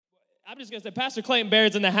I'm just going to say, Pastor Clayton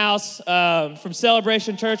Baird's in the house from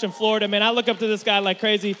Celebration Church in Florida. Man, I look up to this guy like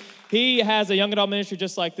crazy. He has a young adult ministry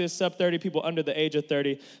just like this, sub 30, people under the age of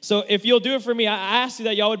 30. So if you'll do it for me, I ask you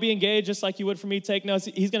that y'all would be engaged just like you would for me. Take notes.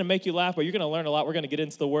 He's going to make you laugh, but you're going to learn a lot. We're going to get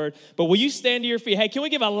into the word. But will you stand to your feet? Hey, can we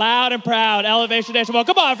give a loud and proud Elevation Nation? Well,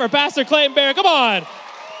 come on for Pastor Clayton Baird. Come on.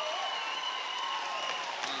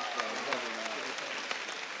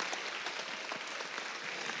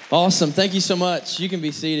 Awesome. Thank you so much. You can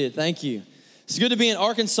be seated. Thank you. It's good to be in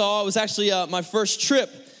Arkansas. It was actually my first trip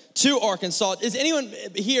to Arkansas. Is anyone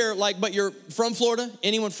here, but you're from Florida?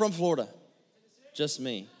 Anyone from Florida? Just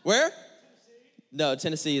me. Where? No,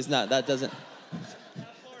 Tennessee is not. That doesn't.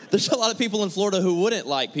 There's a lot of people in Florida who wouldn't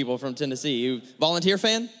like people from Tennessee. You volunteer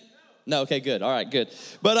fan? No, okay, good. All right, good.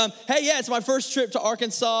 But, hey, yeah, it's my first trip to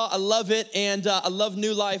Arkansas. I love it, and I love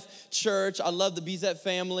New Life Church. I love the BZ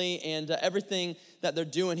family and everything that they're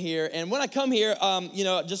doing here. And when I come here,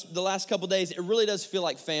 just the last couple days, it really does feel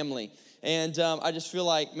like family. And I just feel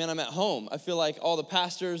like, man, I'm at home. I feel like all the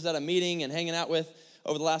pastors that I'm meeting and hanging out with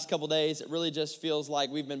over the last couple days, it really just feels like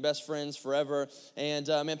we've been best friends forever. And,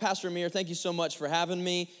 man, Pastor Amir, thank you so much for having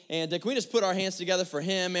me. And can we just put our hands together for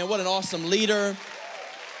him? Man, what an awesome leader.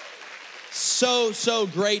 So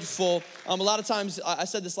grateful. A lot of times, I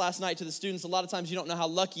said this last night to the students, a lot of times you don't know how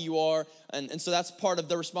lucky you are. And so that's part of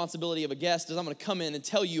the responsibility of a guest is I'm going to come in and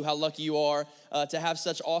tell you how lucky you are to have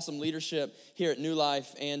such awesome leadership here at New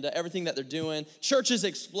Life and everything that they're doing. Church is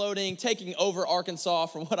exploding, taking over Arkansas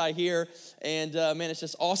from what I hear. And man, it's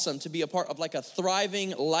just awesome to be a part of like a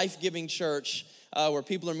thriving, life-giving church where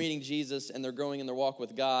people are meeting Jesus and they're growing in their walk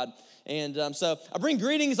with God. And so I bring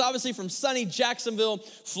greetings, obviously, from sunny Jacksonville,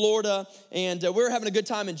 Florida. And we're having a good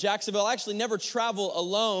time in Jacksonville. I actually never travel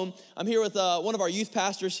alone. I'm here with one of our youth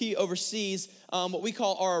pastors. He oversees what we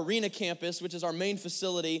call our arena campus, which is our main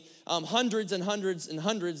facility. Hundreds and hundreds and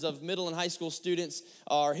hundreds of middle and high school students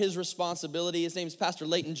are his responsibility. His name is Pastor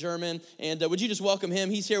Leighton German. And would you just welcome him?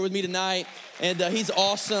 He's here with me tonight, and he's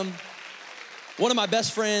awesome. One of my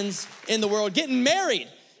best friends in the world, getting married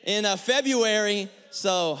in February.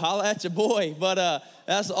 So holla at your boy, but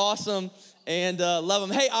that's awesome, and love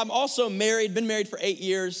him. Hey, I'm also married, been married for 8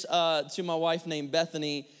 years to my wife named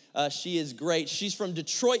Bethany. She is great. She's from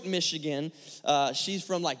Detroit, Michigan. She's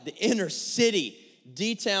from like the inner city,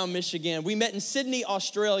 D-Town, Michigan. We met in Sydney,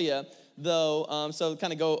 Australia, though, so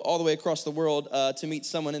kind of go all the way across the world to meet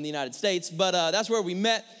someone in the United States, but that's where we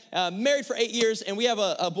met. Married for 8 years, and we have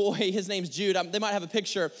a boy, his name's Jude. They might have a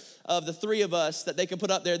picture of the three of us that they can put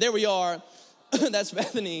up there. There we are. That's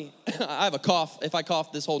Bethany. I have a cough. If I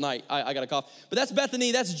cough this whole night, I got a cough. But that's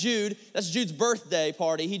Bethany. That's Jude. That's Jude's birthday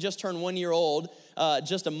party. He just turned 1 year old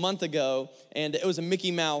just a month ago, and it was a Mickey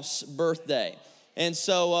Mouse birthday. And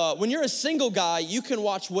so when you're a single guy, you can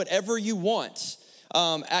watch whatever you want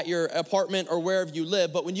at your apartment or wherever you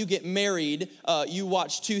live. But when you get married, you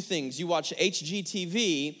watch two things. You watch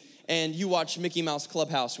HGTV, and you watch Mickey Mouse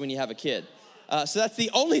Clubhouse when you have a kid. So that's the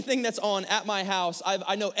only thing that's on at my house.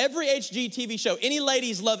 I know every HGTV show. Any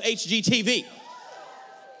ladies love HGTV?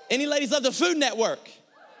 Any ladies love the Food Network?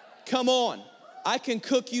 Come on. I can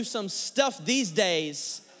cook you some stuff these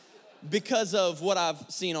days because of what I've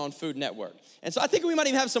seen on Food Network. And so I think we might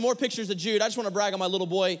even have some more pictures of Jude. I just want to brag on my little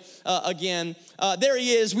boy again. There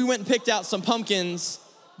he is. We went and picked out some pumpkins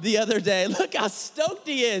the other day. Look how stoked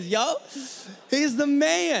he is, yo. He's the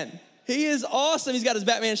man. He is awesome. He's got his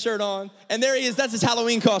Batman shirt on. And there he is. That's his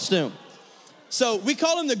Halloween costume. So we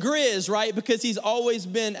call him the Grizz, right? Because he's always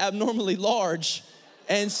been abnormally large.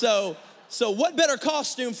 And so what better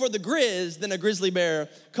costume for the Grizz than a grizzly bear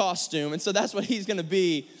costume? And so that's what he's going to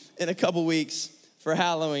be in a couple weeks for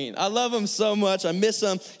Halloween. I love him so much. I miss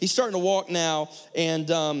him. He's starting to walk now. And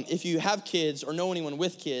if you have kids or know anyone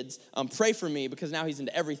with kids, pray for me because now he's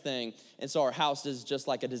into everything. And so our house is just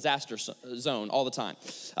like a disaster zone all the time.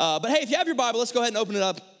 But hey, if you have your Bible, let's go ahead and open it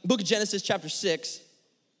up. Book of Genesis chapter 6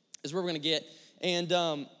 is where we're going to get. And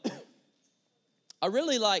I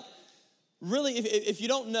really, if you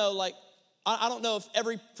don't know, I don't know if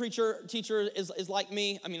every teacher is like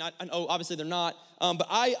me. I mean, I know obviously they're not. But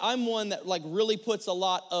I'm one that really puts a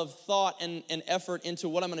lot of thought and effort into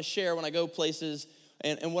what I'm going to share when I go places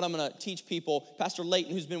and what I'm going to teach people. Pastor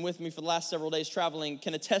Leighton, who's been with me for the last several days traveling,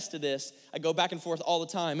 can attest to this. I go back and forth all the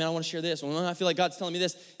time. Man, I want to share this. Well, I feel like God's telling me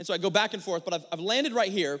this. And so I go back and forth. But I've landed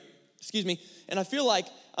right here, and I feel like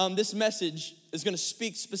this message is going to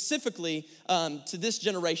speak specifically to this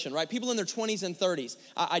generation, right? People in their 20s and 30s.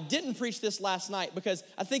 I didn't preach this last night because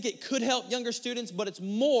I think it could help younger students, but it's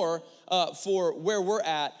more for where we're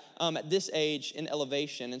at this age in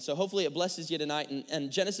elevation. And so hopefully it blesses you tonight.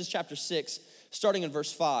 And Genesis chapter 6, starting in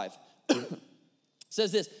verse 5,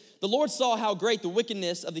 says this: The Lord saw how great the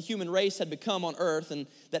wickedness of the human race had become on earth, and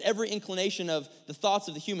that every inclination of the thoughts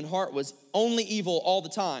of the human heart was only evil all the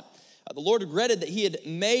time. The Lord regretted that he had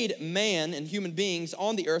made man and human beings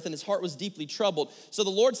on the earth, and his heart was deeply troubled. So the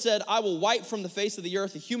Lord said, I will wipe from the face of the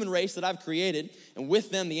earth the human race that I've created, and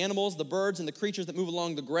with them the animals, the birds, and the creatures that move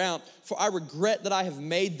along the ground, for I regret that I have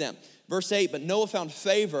made them. Verse 8, but Noah found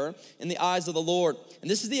favor in the eyes of the Lord.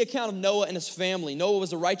 And this is the account of Noah and his family. Noah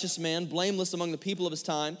was a righteous man, blameless among the people of his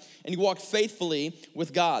time, and he walked faithfully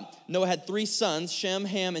with God. Noah had 3 sons, Shem,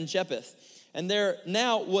 Ham, and Japheth. And there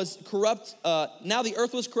now the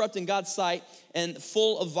earth was corrupt in God's sight and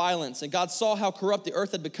full of violence. And God saw how corrupt the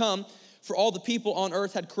earth had become, for all the people on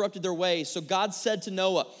earth had corrupted their ways. So God said to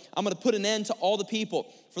Noah, I'm going to put an end to all the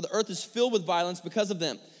people, for the earth is filled with violence because of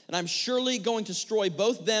them. And I'm surely going to destroy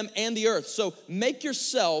both them and the earth. So make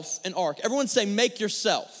yourself an ark. Everyone say, make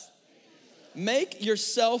yourself. Make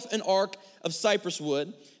yourself an ark of cypress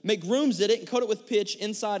wood. Make rooms in it and coat it with pitch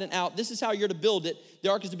inside and out. This is how you're to build it. The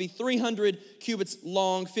ark is to be 300 cubits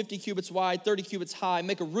long, 50 cubits wide, 30 cubits high.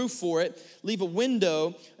 Make a roof for it. Leave a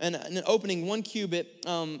window and an opening 1 cubit,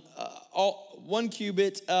 1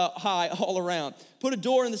 cubit high all around. Put a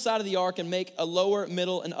door in the side of the ark and make a lower,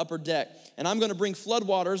 middle, and upper deck. And I'm going to bring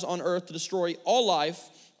floodwaters on earth to destroy all life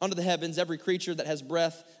under the heavens, every creature that has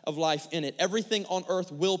breath of life in it. Everything on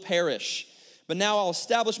earth will perish. But now I'll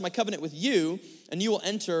establish my covenant with you, and you will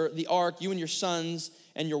enter the ark, you and your sons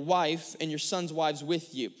and your wife and your sons' wives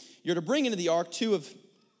with you. You're to bring into the ark 2 of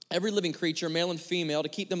every living creature, male and female, to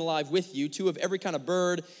keep them alive with you. 2 of every kind of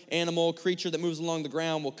bird, animal, creature that moves along the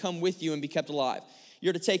ground will come with you and be kept alive.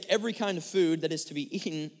 You're to take every kind of food that is to be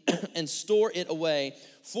eaten and store it away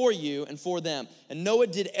for you and for them. And Noah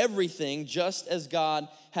did everything just as God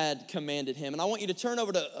had commanded him. And I want you to turn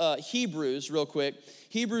over to Hebrews real quick.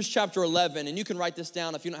 Hebrews chapter 11, and you can write this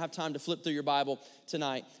down if you don't have time to flip through your Bible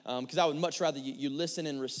tonight, because I would much rather you listen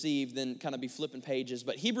and receive than kind of be flipping pages.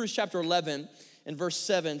 But Hebrews chapter 11 and verse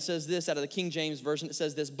 7 says this out of the King James Version. It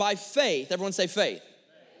says this, by faith, everyone say faith.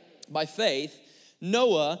 By faith,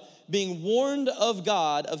 Noah, being warned of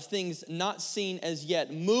God of things not seen as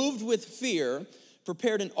yet, moved with fear,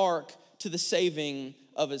 prepared an ark to the saving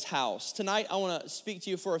of his house. Tonight, I want to speak to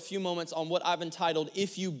you for a few moments on what I've entitled,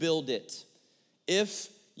 If You Build It. If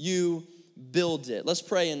you build it. Let's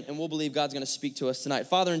pray and we'll believe God's going to speak to us tonight.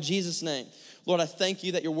 Father, in Jesus' name, Lord, I thank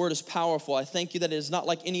you that your word is powerful. I thank you that it is not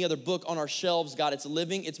like any other book on our shelves, God. It's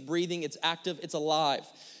living, it's breathing, it's active, it's alive.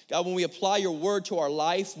 God, when we apply your word to our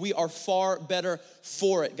life, we are far better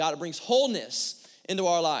for it. God, it brings wholeness into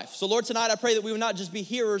our life. So Lord, tonight I pray that we would not just be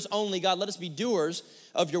hearers only. God, let us be doers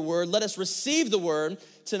of your word. Let us receive the word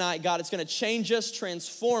tonight. God, it's going to change us,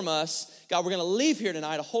 transform us. God, we're going to leave here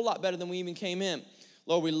tonight a whole lot better than we even came in.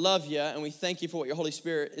 Lord, we love you and we thank you for what your Holy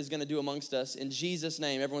Spirit is going to do amongst us. In Jesus'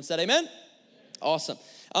 name, everyone said amen? Awesome.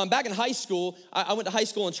 Back in high school, I went to high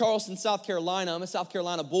school in Charleston, South Carolina. I'm a South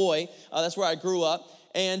Carolina boy. That's where I grew up.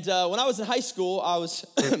 And when I was in high school, I was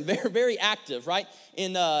very, very active, right,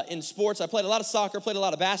 in sports. I played a lot of soccer, played a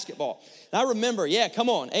lot of basketball. And I remember, yeah, come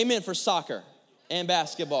on, amen for soccer and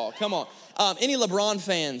basketball. Come on. Any LeBron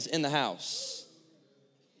fans in the house?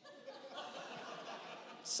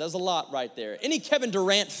 Says a lot right there. Any Kevin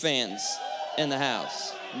Durant fans in the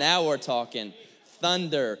house? Now we're talking.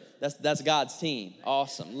 Thunder. That's God's team.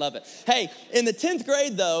 Awesome. Love it. Hey, in the 10th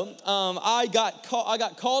grade, though, I got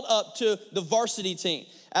called up to the varsity team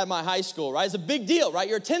at my high school, right? It's a big deal, right?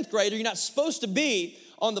 You're a 10th grader. You're not supposed to be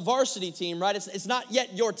on the varsity team, right? It's not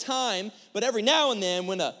yet your time, but every now and then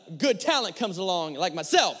when a good talent comes along, like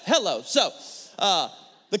myself, hello. So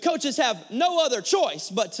the coaches have no other choice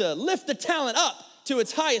but to lift the talent up to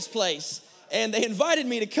its highest place. And they invited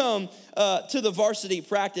me to come to the varsity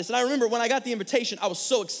practice. And I remember when I got the invitation, I was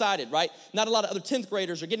so excited, right? Not a lot of other 10th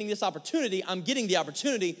graders are getting this opportunity. I'm getting the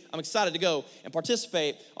opportunity. I'm excited to go and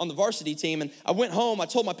participate on the varsity team. And I went home. I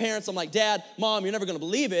told my parents, I'm like, Dad, Mom, you're never going to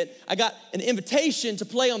believe it. I got an invitation to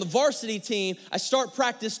play on the varsity team. I start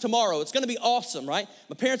practice tomorrow. It's going to be awesome, right?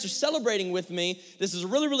 My parents are celebrating with me. This is a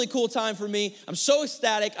really, really cool time for me. I'm so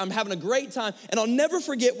ecstatic. I'm having a great time. And I'll never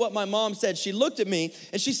forget what my mom said. She looked at me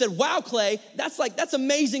and she said, wow, Clay, that's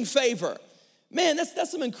amazing favor. Man,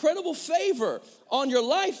 that's some incredible favor on your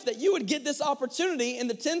life that you would get this opportunity in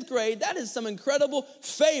the 10th grade. That is some incredible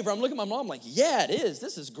favor. I'm looking at my mom like, yeah, it is.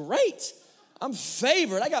 This is great. I'm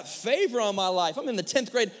favored. I got favor on my life. I'm in the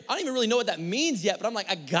 10th grade. I don't even really know what that means yet, but I'm like,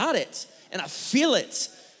 I got it and I feel it,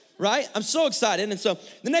 right? I'm so excited. And so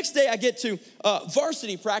the next day I get to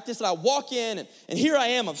varsity practice and I walk in and here I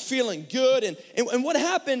am, I'm feeling good. And what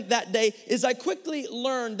happened that day is I quickly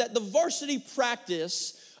learned that the varsity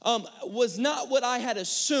practice was not what I had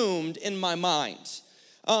assumed in my mind.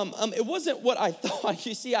 It wasn't what I thought.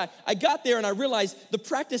 You see, I got there and I realized the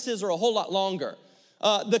practices are a whole lot longer.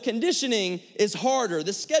 The conditioning is harder.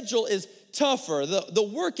 The schedule is tougher. The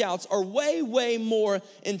workouts are way, way more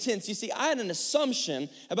intense. You see, I had an assumption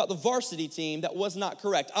about the varsity team that was not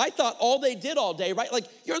correct. I thought all they did all day, right? Like,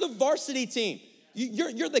 you're the varsity team.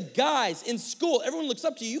 You're the guys in school. Everyone looks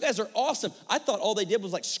up to you. You guys are awesome. I thought all they did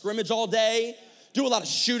was like scrimmage all day, do a lot of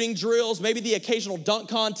shooting drills, maybe the occasional dunk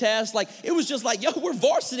contest. Like, it was just like, yo, we're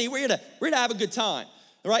varsity. We're here to have a good time.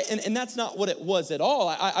 Right? And that's not what it was at all.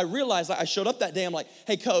 I realized, I showed up that day, I'm like,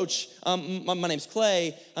 hey, coach, my name's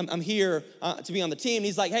Clay. I'm here to be on the team. And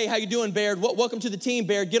he's like, hey, how you doing, Baird? Welcome to the team,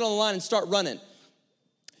 Baird. Get on the line and start running.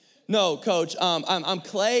 No, coach, I'm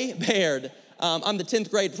Clay Baird. I'm the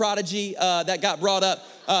 10th grade prodigy that got brought up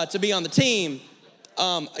to be on the team.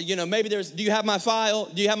 Maybe do you have my file?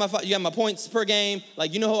 Do you have my points per game?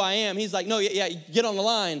 Like, you know who I am. He's like, no, yeah, get on the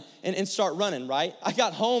line and start running, right? I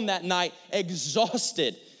got home that night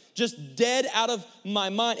exhausted, just dead out of my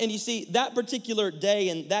mind. And you see, that particular day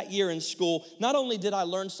and that year in school, not only did I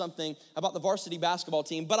learn something about the varsity basketball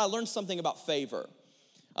team, but I learned something about favor.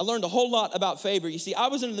 I learned a whole lot about favor. You see, I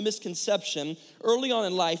was under the misconception early on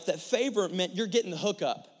in life that favor meant you're getting the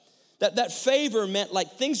hookup. That favor meant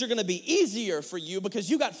like things are gonna be easier for you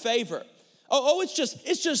because you got favor.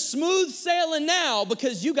 It's just smooth sailing now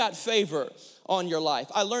because you got favor on your life.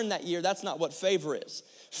 I learned that year that's not what favor is.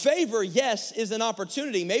 Favor, yes, is an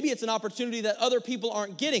opportunity. Maybe it's an opportunity that other people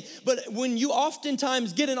aren't getting. But when you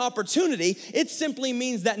oftentimes get an opportunity, it simply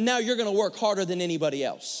means that now you're gonna work harder than anybody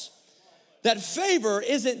else. That favor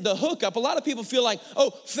isn't the hookup. A lot of people feel like,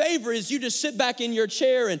 favor is you just sit back in your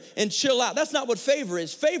chair and chill out. That's not what favor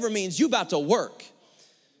is. Favor means you about to work.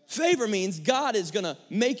 Favor means God is gonna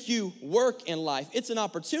make you work in life. It's an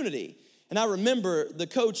opportunity. And I remember the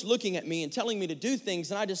coach looking at me and telling me to do things,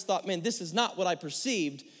 and I just thought, man, this is not what I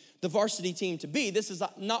perceived the varsity team to be. This is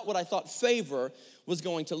not what I thought favor was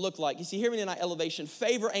going to look like. You see, hear me tonight, Elevation,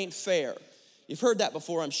 favor ain't fair. You've heard that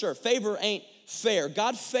before, I'm sure. Favor ain't fair.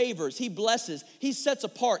 God favors, he blesses, he sets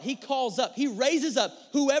apart, he calls up, he raises up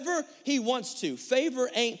whoever he wants to. Favor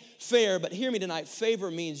ain't fair, but hear me tonight, favor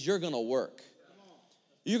means you're gonna work.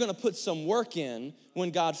 You're gonna put some work in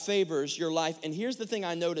when God favors your life. And here's the thing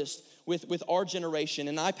I noticed with our generation,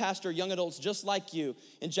 and I pastor young adults just like you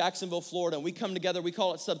in Jacksonville, Florida, and we come together, we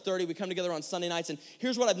call it Sub 30, we come together on Sunday nights, and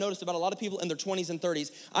here's what I've noticed about a lot of people in their 20s and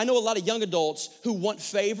 30s. I know a lot of young adults who want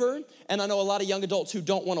favor, and I know a lot of young adults who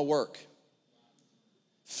don't wanna work.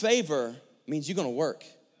 Favor means you're gonna work.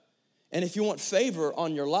 And if you want favor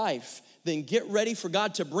on your life, then get ready for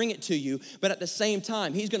God to bring it to you. But at the same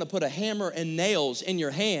time, he's gonna put a hammer and nails in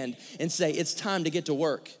your hand and say, it's time to get to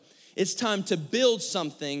work. It's time to build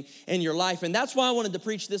something in your life. And that's why I wanted to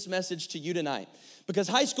preach this message to you tonight. Because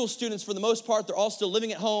high school students, for the most part, they're all still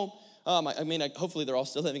living at home. Hopefully they're all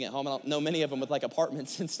still living at home. I don't know many of them with like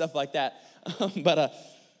apartments and stuff like that.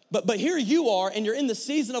 But here you are, and you're in the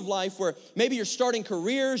season of life where maybe you're starting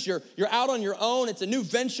careers, you're out on your own, it's a new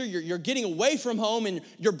venture, you're getting away from home, and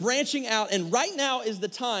you're branching out. And right now is the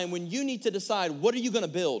time when you need to decide, what are you gonna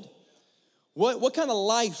build? What kind of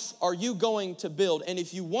life are you going to build? And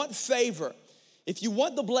if you want favor, if you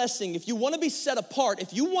want the blessing, if you want to be set apart,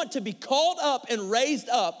 if you want to be called up and raised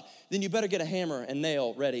up, then you better get a hammer and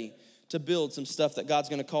nail ready to build some stuff that God's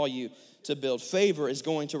going to call you to build. Favor is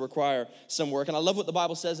going to require some work. And I love what the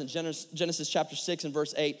Bible says in Genesis chapter 6 and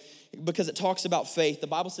verse 8, because it talks about faith. The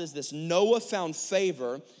Bible says this: Noah found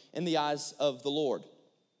favor in the eyes of the Lord.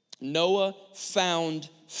 Noah found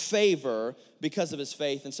favor because of his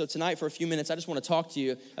faith. And so tonight, for a few minutes, I just want to talk to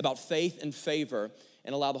you about faith and favor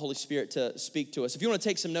and allow the Holy Spirit to speak to us. If you want to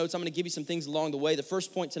take some notes, I'm going to give you some things along the way. The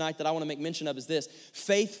first point tonight that I want to make mention of is this: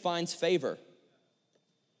 faith finds favor.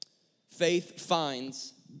 Faith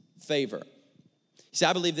finds favor. See,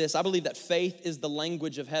 I believe this. I believe that faith is the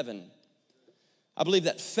language of heaven. I believe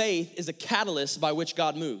that faith is a catalyst by which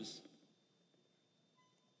God moves.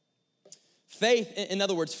 Faith, in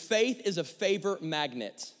other words, faith is a favor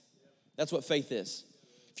magnet. That's what faith is.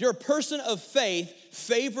 If you're a person of faith,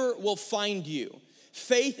 favor will find you.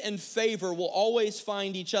 Faith and favor will always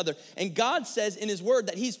find each other. And God says in his word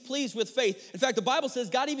that he's pleased with faith. In fact, the Bible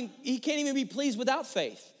says he can't even be pleased without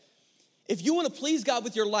faith. If you want to please God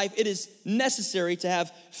with your life, it is necessary to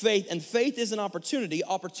have faith. And faith is an opportunity.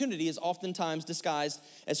 Opportunity is oftentimes disguised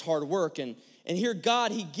as hard work. And here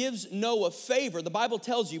God, he gives Noah favor. The Bible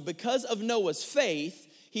tells you because of Noah's faith,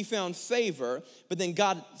 he found favor. But then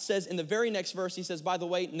God says in the very next verse, he says, by the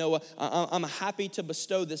way, Noah, I'm happy to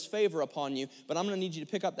bestow this favor upon you, but I'm going to need you to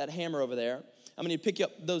pick up that hammer over there. I'm gonna pick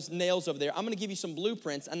up those nails over there. I'm gonna give you some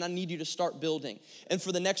blueprints, and I need you to start building. And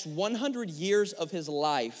for the next 100 years of his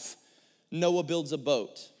life, Noah builds a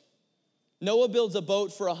boat. Noah builds a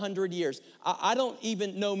boat for 100 years. I don't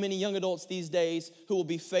even know many young adults these days who will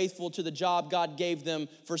be faithful to the job God gave them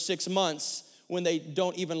for 6 months when they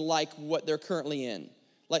don't even like what they're currently in.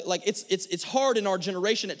 Like it's hard in our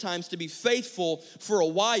generation at times to be faithful for a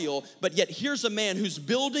while, but yet here's a man who's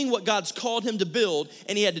building what God's called him to build,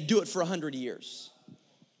 and he had to do it for 100 years.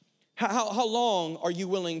 How long are you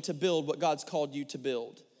willing to build what God's called you to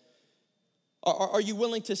build? Are you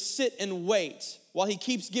willing to sit and wait while he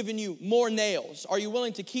keeps giving you more nails? Are you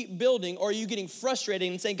willing to keep building, or are you getting frustrated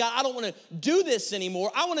and saying, God, I don't want to do this anymore.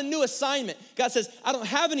 I want a new assignment. God says, I don't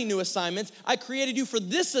have any new assignments. I created you for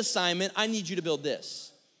this assignment. I need you to build this.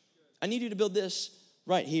 I need you to build this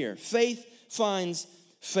right here. Faith finds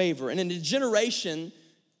favor. And in a generation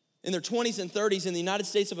in their 20s and 30s in the United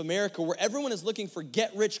States of America where everyone is looking for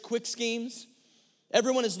get-rich-quick schemes,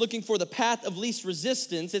 everyone is looking for the path of least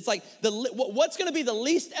resistance. It's like, what's gonna be the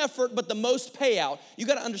least effort but the most payout? You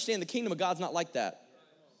gotta understand the kingdom of God's not like that.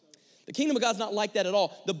 The kingdom of God's not like that at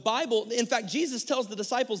all. The Bible, in fact, Jesus tells the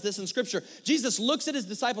disciples this in Scripture. Jesus looks at his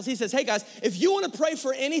disciples. He says, hey guys, if you wanna pray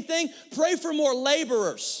for anything, pray for more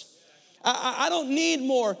laborers. I don't need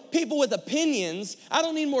more people with opinions. I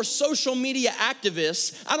don't need more social media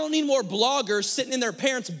activists. I don't need more bloggers sitting in their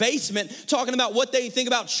parents' basement talking about what they think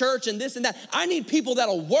about church and this and that. I need people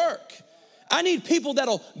that'll work. I need people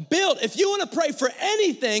that'll build. If you want to pray for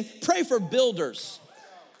anything, pray for builders.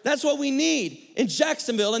 That's what we need in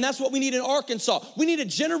Jacksonville, and that's what we need in Arkansas. We need a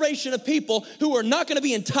generation of people who are not gonna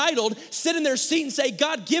be entitled, sit in their seat and say,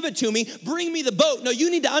 God, give it to me, bring me the boat. No, you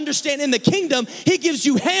need to understand in the kingdom, he gives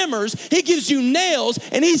you hammers, he gives you nails,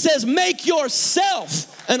 and he says, make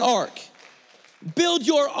yourself an ark. Build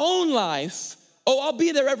your own life. Oh, I'll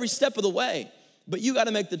be there every step of the way, but you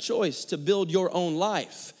gotta make the choice to build your own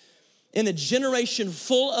life. In a generation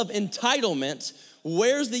full of entitlement,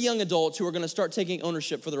 where's the young adults who are gonna start taking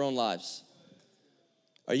ownership for their own lives?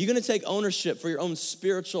 Are you gonna take ownership for your own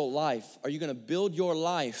spiritual life? Are you gonna build your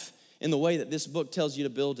life in the way that this book tells you to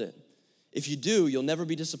build it? If you do, you'll never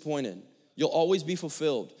be disappointed. You'll always be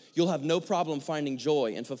fulfilled. You'll have no problem finding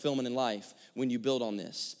joy and fulfillment in life when you build on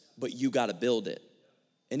this, but you gotta build it.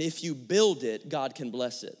 And if you build it, God can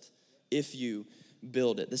bless it. If you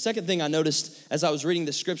build it. The second thing I noticed as I was reading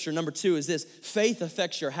the scripture, number 2, is this: faith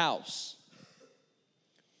affects your house.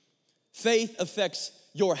 Faith affects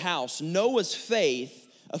your house. Noah's faith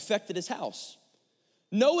affected his house.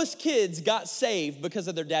 Noah's kids got saved because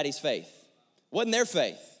of their daddy's faith. Wasn't their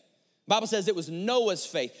faith. The Bible says it was Noah's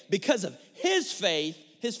faith. Because of his faith,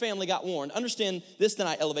 his family got warned. Understand this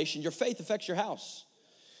tonight, Elevation. Your faith affects your house.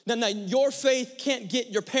 Now, your faith can't get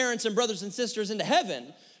your parents and brothers and sisters into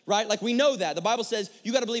heaven, right? Like, we know that. The Bible says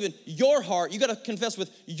you got to believe in your heart. You got to confess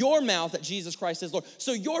with your mouth that Jesus Christ is Lord.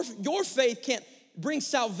 So your faith can't bring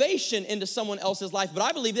salvation into someone else's life. But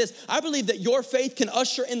I believe this. I believe that your faith can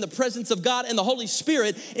usher in the presence of God and the Holy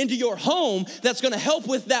Spirit into your home that's going to help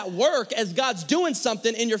with that work as God's doing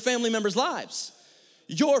something in your family members' lives.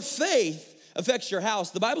 Your faith affects your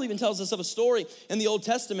house. The Bible even tells us of a story in the Old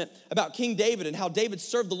Testament about King David and how David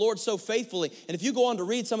served the Lord so faithfully. And if you go on to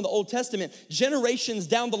read some of the Old Testament, generations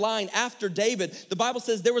down the line after David, the Bible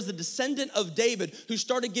says there was a descendant of David who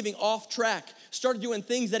started giving off track, started doing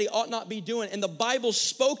things that he ought not be doing. And the Bible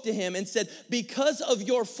spoke to him and said, because of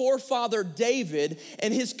your forefather David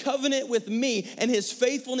and his covenant with me and his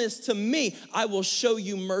faithfulness to me, I will show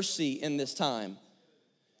you mercy in this time.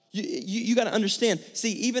 You got to understand,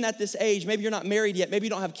 see, even at this age, maybe you're not married yet, maybe you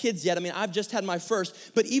don't have kids yet. I mean, I've just had my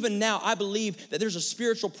first, but even now, I believe that there's a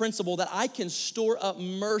spiritual principle that I can store up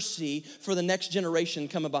mercy for the next generation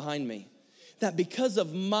coming behind me. That because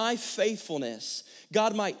of my faithfulness,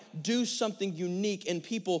 God might do something unique in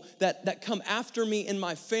people that come after me in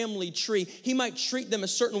my family tree. He might treat them a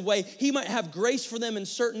certain way. He might have grace for them in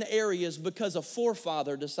certain areas because a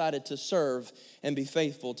forefather decided to serve and be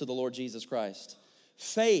faithful to the Lord Jesus Christ.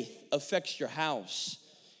 Faith affects your house.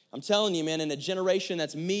 I'm telling you, man, in a generation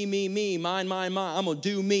that's me, mine, I'm gonna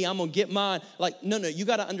do me, I'm gonna get mine. Like, no, you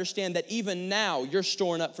gotta understand that even now you're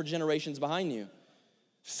storing up for generations behind you.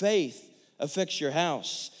 Faith affects your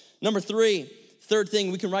house. Number 3, third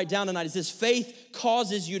thing we can write down tonight is this: faith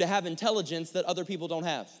causes you to have intelligence that other people don't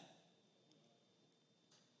have.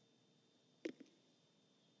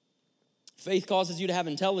 Faith causes you to have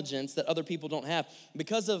intelligence that other people don't have.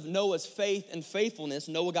 Because of Noah's faith and faithfulness,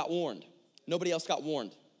 Noah got warned. Nobody else got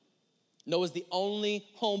warned. Noah's the only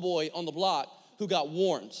homeboy on the block who got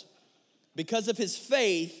warned. Because of his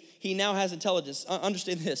faith, he now has intelligence.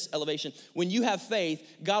 Understand this, Elevation. When you have faith,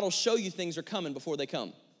 God will show you things are coming before they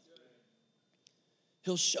come.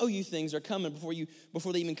 He'll show you things are coming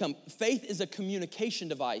before they even come. Faith is a communication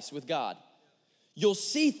device with God. You'll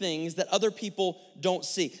see things that other people don't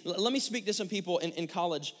see. Let me speak to some people in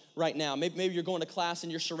college right now. Maybe you're going to class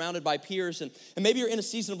and you're surrounded by peers, and maybe you're in a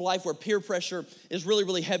season of life where peer pressure is really,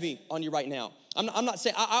 really heavy on you right now. I'm not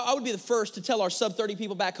saying, I would be the first to tell our sub-30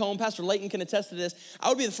 people back home, Pastor Layton can attest to this, I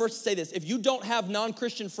would be the first to say this: if you don't have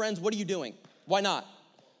non-Christian friends, what are you doing? Why not?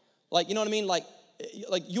 Like, you know what I mean? Like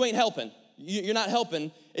you ain't helping. You're not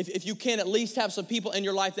helping if you can't at least have some people in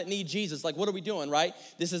your life that need Jesus. Like, what are we doing, right?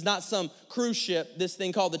 This is not some cruise ship, this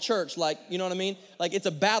thing called the church. Like, you know what I mean? Like, it's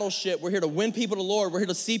a battleship. We're here to win people to the Lord. We're here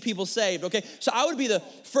to see people saved, okay? So I would be the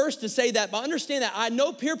first to say that, but understand that I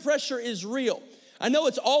know peer pressure is real. I know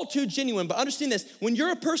it's all too genuine, but understand this. When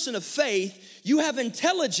you're a person of faith, you have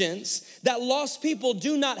intelligence that lost people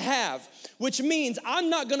do not have, which means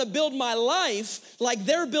I'm not gonna build my life like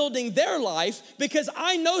they're building their life because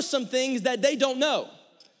I know some things that they don't know.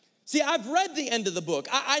 See, I've read the end of the book.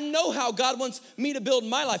 I know how God wants me to build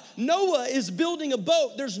my life. Noah is building a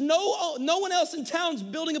boat. There's no one else in town's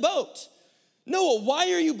building a boat. Noah,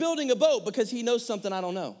 why are you building a boat? Because he knows something I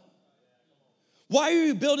don't know. Why are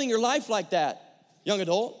you building your life like that, young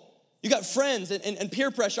adult? You got friends and peer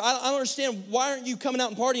pressure. I don't understand. Why aren't you coming out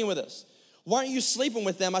and partying with us? Why aren't you sleeping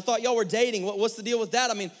with them? I thought y'all were dating. What's the deal with that?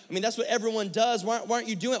 I mean, that's what everyone does. Why aren't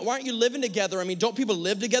you doing it? Why aren't you living together? I mean, don't people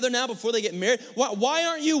live together now before they get married? Why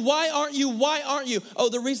aren't you? Oh,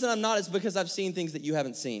 the reason I'm not is because I've seen things that you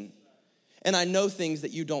haven't seen. And I know things that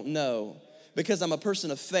you don't know. Because I'm a person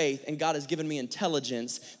of faith and God has given me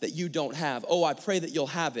intelligence that you don't have. Oh, I pray that you'll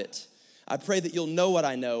have it. I pray that you'll know what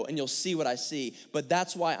I know and you'll see what I see. But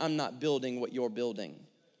that's why I'm not building what you're building.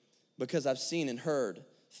 Because I've seen and heard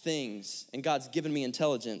things, and God's given me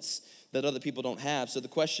intelligence that other people don't have. So the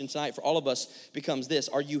question tonight for all of us becomes this: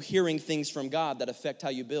 are you hearing things from God that affect how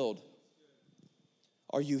you build?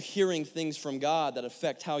 Are you hearing things from God that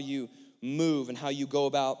affect how you move and how you go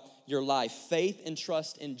about your life? Faith and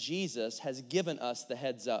trust in Jesus has given us the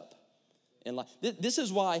heads up in life. This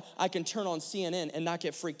is why I can turn on CNN and not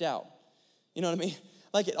get freaked out. You know what I mean?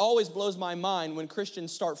 Like, it always blows my mind when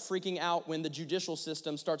Christians start freaking out when the judicial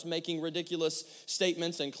system starts making ridiculous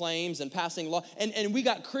statements and claims and passing law. And we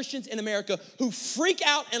got Christians in America who freak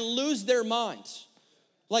out and lose their minds.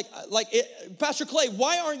 Pastor Clay,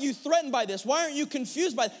 why aren't you threatened by this? Why aren't you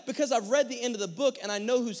confused by it? Because I've read the end of the book and I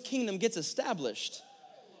know whose kingdom gets established.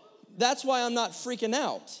 That's why I'm not freaking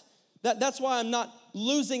out. That's why I'm not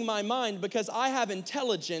losing my mind, because I have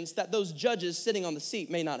intelligence that those judges sitting on the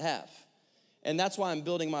seat may not have. And that's why I'm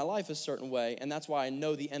building my life a certain way, and that's why I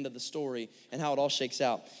know the end of the story and how it all shakes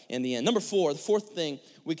out in the end. Number 4, the fourth thing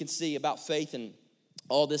we can see about faith and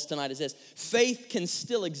all this tonight is this: faith can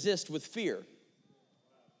still exist with fear.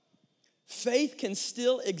 Faith can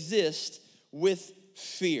still exist with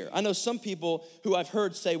fear. I know some people who I've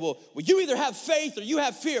heard say, well, you either have faith or you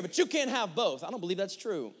have fear, but you can't have both. I don't believe that's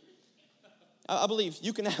true. I believe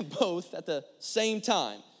you can have both at the same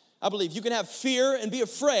time. I believe you can have fear and be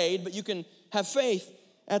afraid, but you can have faith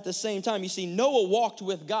at the same time. You see, Noah walked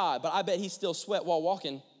with God, but I bet he still sweat while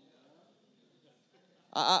walking.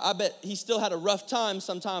 I bet he still had a rough time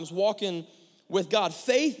sometimes walking with God.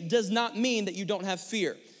 Faith does not mean that you don't have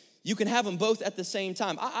fear. You can have them both at the same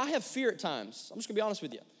time. I have fear at times. I'm just gonna be honest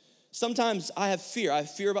with you. Sometimes I have fear. I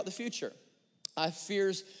have fear about the future. I have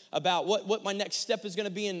fears about what my next step is going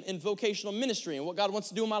to be in vocational ministry and what God wants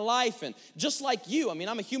to do in my life. And just like you, I mean,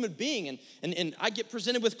 I'm a human being and I get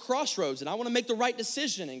presented with crossroads and I want to make the right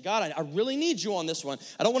decision. And God, I really need you on this one.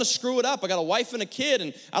 I don't want to screw it up. I got a wife and a kid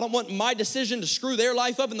and I don't want my decision to screw their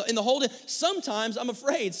life up in the whole day. Sometimes I'm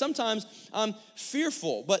afraid. Sometimes I'm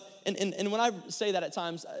fearful. But and when I say that at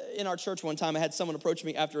times, in our church one time, I had someone approach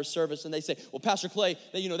me after a service and they say, well, Pastor Clay,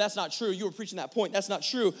 that's not true. You were preaching that point. That's not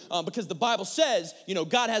true because the Bible says,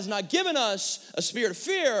 God has not given us a spirit of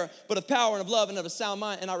fear, but of power and of love and of a sound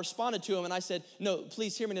mind. And I responded to him and I said, no,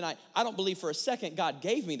 please hear me tonight. I don't believe for a second God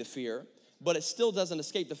gave me the fear, but it still doesn't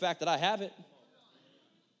escape the fact that I have it.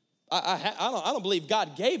 I don't believe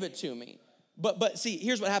God gave it to me. But see,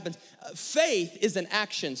 here's what happens. Faith is an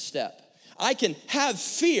action step. I can have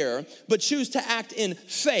fear, but choose to act in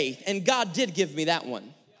faith. And God did give me that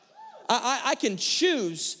one. I can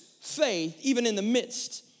choose faith even in the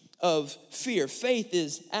midst of fear. Faith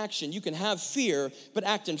is action. You can have fear, but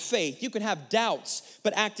act in faith. You can have doubts,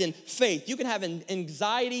 but act in faith. You can have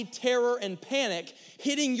anxiety, terror, and panic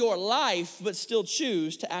hitting your life, but still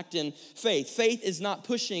choose to act in faith. Faith is not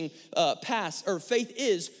pushing faith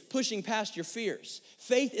is pushing past your fears.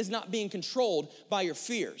 Faith is not being controlled by your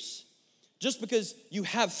fears. Just because you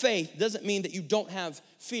have faith doesn't mean that you don't have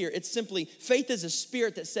fear. It's simply, faith is a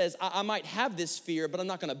spirit that says, I might have this fear, but I'm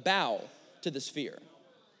not gonna bow to this fear.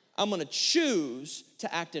 I'm gonna choose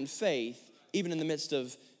to act in faith, even in the midst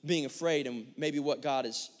of being afraid and maybe what God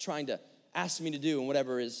is trying to ask me to do and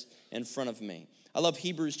whatever is in front of me. I love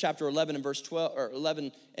Hebrews chapter 11 and verse 12, or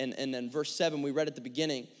 11 and then verse 7 we read at the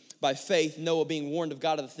beginning. By faith, Noah being warned of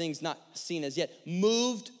God of the things not seen as yet,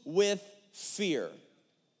 moved with fear.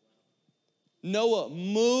 Noah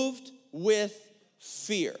moved with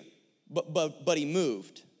fear, but he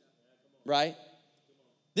moved, right?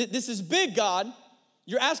 This is big, God.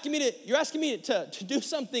 You're asking me to do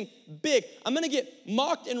something big. I'm gonna get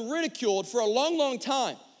mocked and ridiculed for a long, long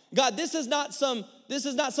time. God, this is not some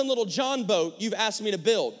little John boat you've asked me to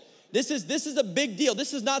build. This is a big deal.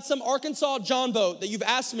 This is not some Arkansas John boat that you've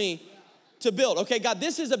asked me to build. Okay, God,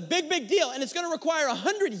 this is a big, big deal, and it's gonna require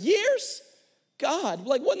 100 years? God,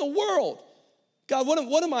 like what in the world? God,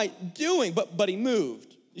 what am I doing? But he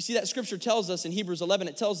moved. You see, that scripture tells us in Hebrews 11,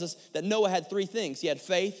 it tells us that Noah had three things. He had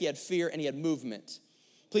faith, he had fear, and he had movement.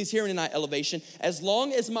 Please hear me tonight, Elevation. As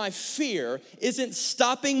long as my fear isn't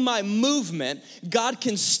stopping my movement, God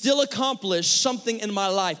can still accomplish something in my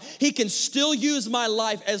life. He can still use my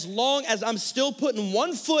life as long as I'm still putting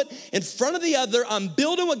one foot in front of the other. I'm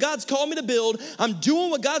building what God's called me to build. I'm doing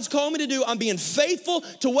what God's called me to do. I'm being faithful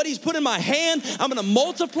to what he's put in my hand. I'm gonna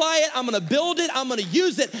multiply it. I'm gonna build it. I'm gonna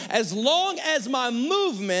use it. As long as my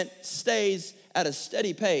movement stays at a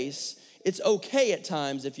steady pace, it's okay at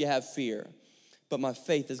times if you have fear. But my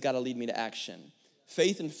faith has got to lead me to action.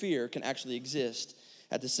 Faith and fear can actually exist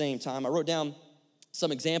at the same time. I wrote down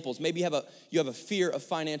some examples. Maybe you have a fear of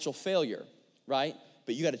financial failure, right?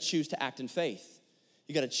 But you got to choose to act in faith.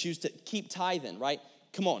 You got to choose to keep tithing, right?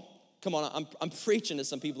 Come on. I'm preaching to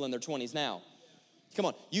some people in their 20s now. Come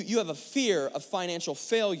on, you have a fear of financial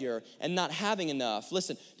failure and not having enough.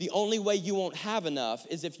 Listen, the only way you won't have enough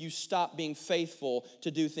is if you stop being faithful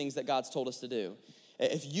to do things that God's told us to do.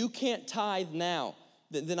 If you can't tithe now,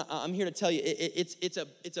 then I'm here to tell you, it's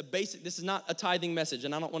a basic, this is not a tithing message,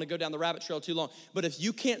 and I don't want to go down the rabbit trail too long, but if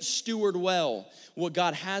you can't steward well what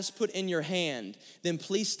God has put in your hand, then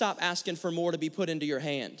please stop asking for more to be put into your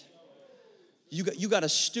hand. You got to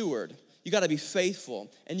steward. You got to be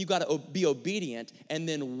faithful, and you got to be obedient, and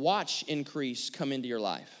then watch increase come into your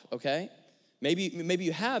life, okay? Maybe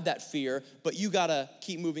you have that fear, but you got to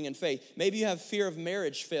keep moving in faith. Maybe you have fear of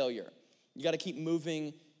marriage failure. You got to keep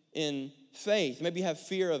moving in faith. Maybe you have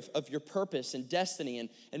fear of your purpose and destiny,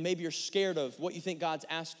 and maybe you're scared of what you think God's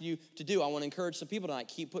asked you to do. I want to encourage some people tonight,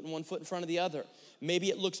 keep putting one foot in front of the other. Maybe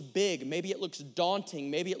it looks big. Maybe it looks daunting.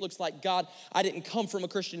 Maybe it looks like, God, I didn't come from a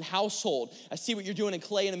Christian household. I see what you're doing in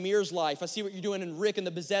Clay and Amir's life. I see what you're doing in Rick and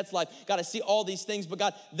the Bizet's life. God, I see all these things, but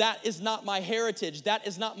God, that is not my heritage. That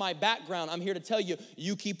is not my background. I'm here to tell you,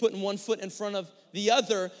 you keep putting one foot in front of the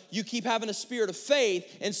other, you keep having a spirit of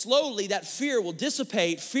faith, and slowly that fear will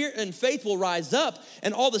dissipate, fear and faith will rise up,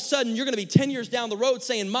 and all of a sudden you're gonna be 10 years down the road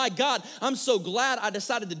saying, my God, I'm so glad I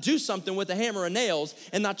decided to do something with a hammer and nails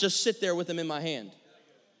and not just sit there with them in my hand.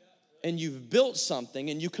 And you've built something,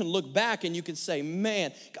 and you can look back and you can say,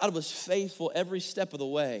 man, God was faithful every step of the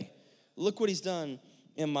way. Look what he's done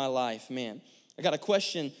in my life, man. I got a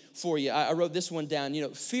question for you. I wrote this one down. You know,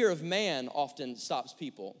 fear of man often stops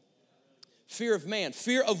people. Fear of man,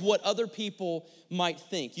 fear of what other people might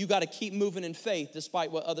think. You got to keep moving in faith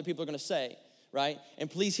despite what other people are going to say, right?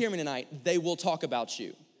 And please hear me tonight, they will talk about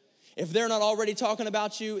you. If they're not already talking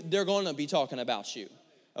about you, they're going to be talking about you,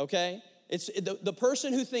 okay? It's the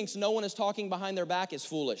person who thinks no one is talking behind their back is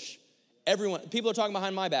foolish. People are talking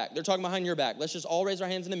behind my back. They're talking behind your back. Let's just all raise our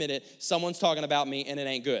hands in a minute. Someone's talking about me and it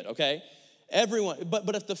ain't good, okay? Everyone,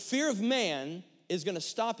 but if the fear of man is going to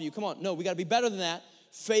stop you, come on, no, we got to be better than that.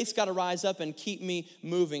 Faith's got to rise up and keep me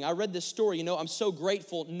moving. I read this story, you know, I'm so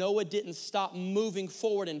grateful Noah didn't stop moving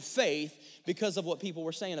forward in faith because of what people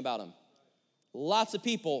were saying about him. Lots of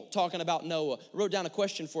people talking about Noah. I wrote down a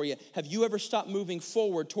question for you. Have you ever stopped moving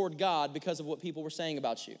forward toward God because of what people were saying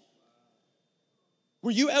about you? Were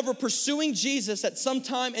you ever pursuing Jesus at some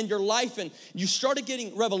time in your life and you started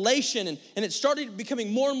getting revelation and it started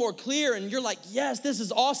becoming more and more clear and you're like, yes, this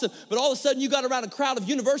is awesome. But all of a sudden you got around a crowd of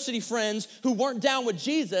university friends who weren't down with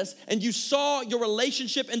Jesus and you saw your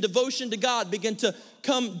relationship and devotion to God begin to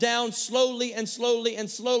come down slowly and slowly and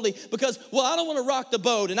slowly because, well, I don't want to rock the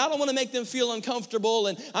boat and I don't want to make them feel uncomfortable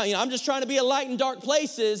and I'm just trying to be a light in dark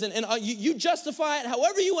places and you justify it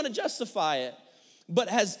however you want to justify it. But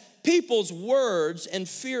has people's words and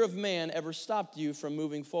fear of man ever stopped you from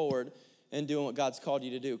moving forward and doing what God's called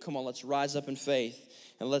you to do? Come on, let's rise up in faith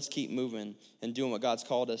and let's keep moving and doing what God's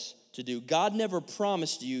called us to do. God never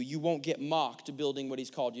promised you won't get mocked building what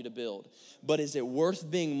he's called you to build. But is it worth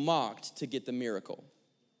being mocked to get the miracle?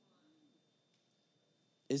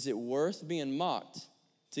 Is it worth being mocked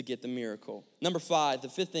to get the miracle? Number 5, the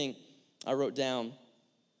 5th thing I wrote down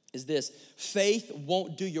is this: faith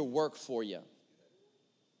won't do your work for you.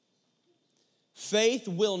 Faith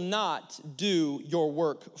will not do your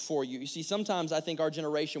work for you. You see, sometimes I think our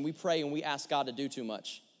generation, we pray and we ask God to do too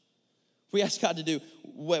much. We ask God to do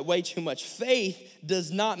way too much. Faith does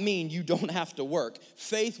not mean you don't have to work.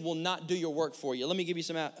 Faith will not do your work for you. Let me give you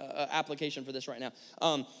some application for this right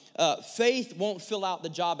now. Faith won't fill out the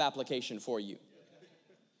job application for you.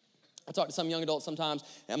 I talk to some young adults sometimes,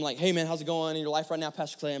 and I'm like, hey, man, how's it going in your life right now,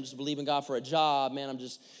 Pastor Clay? I'm just believing God for a job, man. I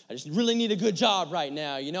just really need a good job right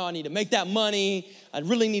now. You know, I need to make that money. I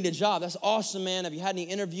really need a job. That's awesome, man. Have you had any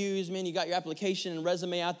interviews, man? You got your application and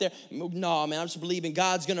resume out there? No, man, I'm just believing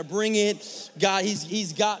God's going to bring it. God,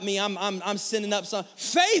 he's got me. I'm sending up some.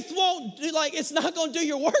 Faith won't do, it's not going to do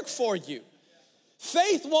your work for you.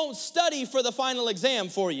 Faith won't study for the final exam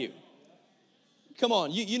for you. Come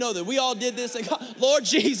on, you know that we all did this. And God, Lord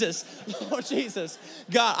Jesus,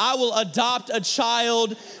 God, I will adopt a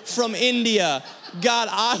child from India. God,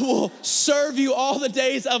 I will serve you all the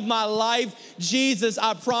days of my life. Jesus,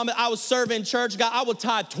 I promise I will serve in church. God, I will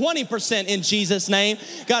tithe 20% in Jesus' name.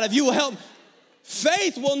 God, if you will help.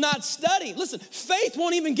 Faith will not study. Listen, faith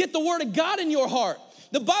won't even get the word of God in your heart.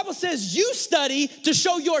 The Bible says you study to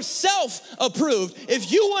show yourself approved.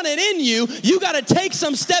 If you want it in you, you got to take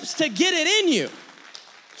some steps to get it in you.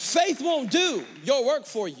 Faith won't do your work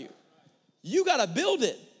for you. You got to build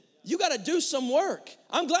it. You got to do some work.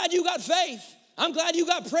 I'm glad you got faith. I'm glad you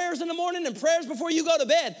got prayers in the morning and prayers before you go to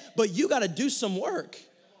bed, but you got to do some work.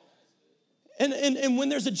 And when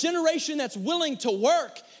there's a generation that's willing to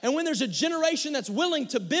work, and when there's a generation that's willing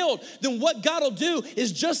to build, then what God will do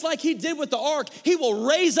is just like he did with the ark, he will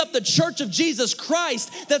raise up the church of Jesus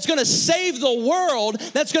Christ that's going to save the world,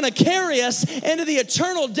 that's going to carry us into the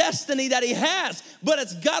eternal destiny that he has. But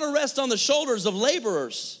it's got to rest on the shoulders of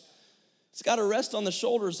laborers. It's got to rest on the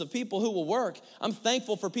shoulders of people who will work. I'm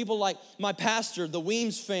thankful for people like my pastor, the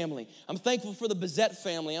Weems family. I'm thankful for the Bezette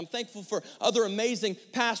family. I'm thankful for other amazing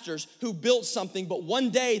pastors who built something, but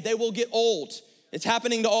one day they will get old. It's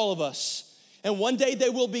happening to all of us. And one day they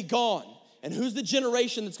will be gone. And who's the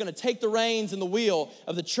generation that's going to take the reins and the wheel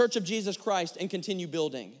of the church of Jesus Christ and continue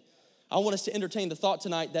building? I want us to entertain the thought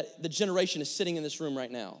tonight that the generation is sitting in this room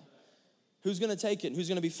right now. Who's going to take it? And who's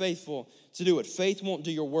going to be faithful to do it? Faith won't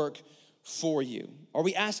do your work for you. Are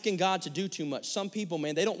we asking God to do too much? Some people,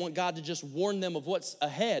 man, they don't want God to just warn them of what's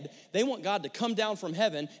ahead. They want God to come down from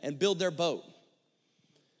heaven and build their boat.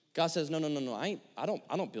 God says, no, I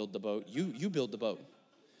don't build the boat. You build the boat.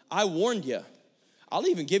 I warned you. I'll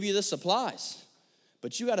even give you the supplies,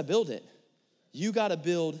 but you got to build it. You got to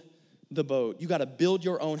build the boat. You got to build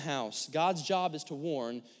your own house. God's job is to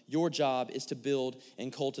warn. Your job is to build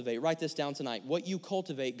and cultivate. Write this down tonight. What you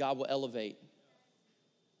cultivate, God will elevate.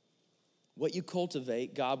 What you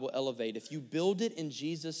cultivate, God will elevate. If you build it in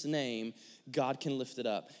Jesus' name, God can lift it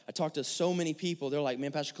up. I talk to so many people. They're like,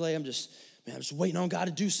 man, Pastor Clay, I'm just waiting on God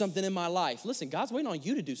to do something in my life. Listen, God's waiting on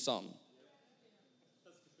you to do something.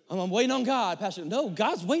 I'm waiting on God, Pastor. No,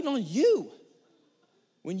 God's waiting on you.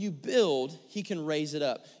 When you build, he can raise it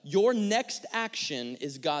up. Your next action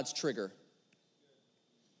is God's trigger.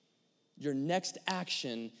 Your next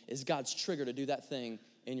action is God's trigger to do that thing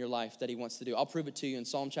in your life that he wants to do. I'll prove it to you in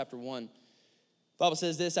Psalm chapter 1. The Bible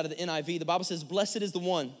says this out of the NIV. The Bible says, blessed is the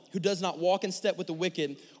one who does not walk in step with the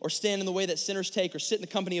wicked or stand in the way that sinners take or sit in the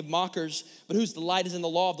company of mockers, but whose delight is in the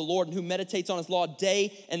law of the Lord and who meditates on his law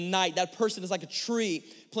day and night. That person is like a tree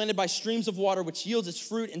planted by streams of water, which yields its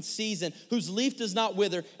fruit in season, whose leaf does not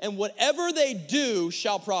wither, and whatever they do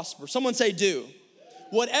shall prosper. Someone say do.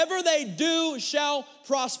 Whatever they do shall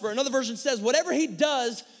prosper. Another version says, whatever he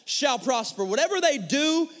does shall prosper. Whatever they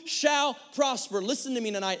do shall prosper. Listen to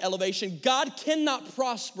me tonight, Elevation. God cannot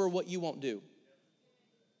prosper what you won't do.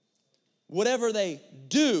 Whatever they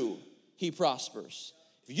do, he prospers.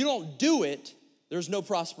 If you don't do it, there's no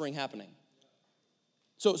prospering happening.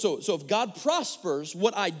 So if God prospers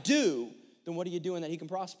what I do, then what are you doing that he can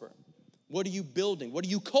prosper? What are you building? What are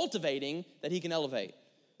you cultivating that he can elevate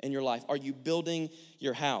in your life? Are you building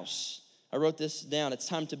your house? I wrote this down. It's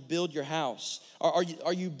time to build your house.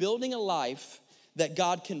 Are you building a life that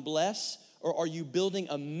God can bless, or are you building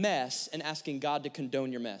a mess and asking God to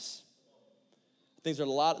condone your mess? There's a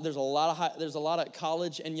lot of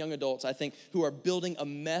college and young adults, I think, who are building a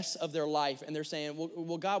mess of their life, and they're saying,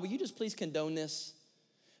 well, God, will you just please condone this?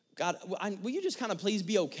 God, will you just kind of please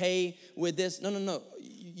be okay with this? No.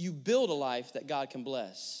 You build a life that God can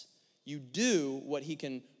bless. You do what he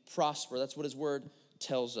can prosper. That's what his word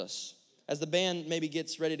tells us. As the band maybe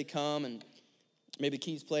gets ready to come, and maybe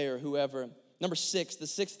keys player or whoever, number 6, the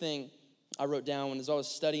 6th thing I wrote down as I was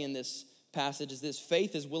studying this passage is this: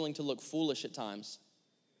 faith is willing to look foolish at times.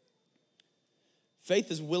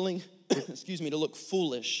 Faith is willing, to look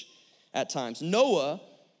foolish at times. Noah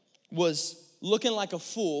was looking like a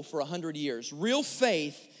fool for 100 years. Real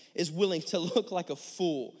faith is willing to look like a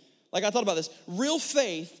fool. Like, I thought about this. Real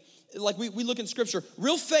faith, like we look in scripture,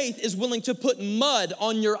 real faith is willing to put mud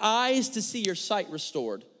on your eyes to see your sight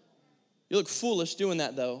restored. You look foolish doing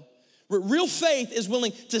that though. Real faith is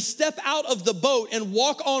willing to step out of the boat and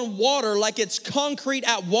walk on water like it's concrete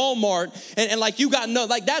at Walmart and like you got no,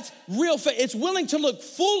 like that's real faith. It's willing to look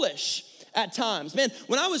foolish at times. Man,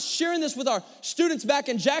 when I was sharing this with our students back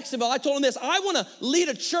in Jacksonville, I told them this: I want to lead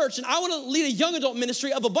a church and I want to lead a young adult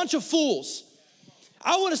ministry of a bunch of fools.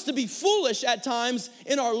 I want us to be foolish at times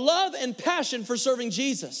in our love and passion for serving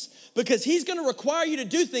Jesus, because he's going to require you to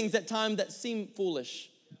do things at times that seem foolish.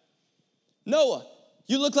 Noah,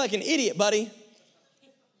 you look like an idiot, buddy.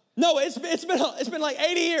 No, it's been like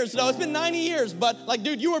 80 years. No, it's been 90 years. But like,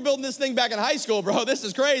 dude, you were building this thing back in high school, bro. This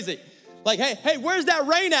is crazy. Like, hey, where's that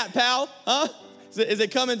rain at, pal? Huh? Is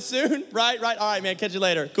it coming soon? Right. All right, man. Catch you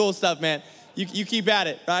later. Cool stuff, man. You keep at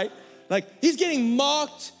it, right? Like, he's getting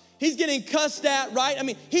mocked. He's getting cussed at, right? I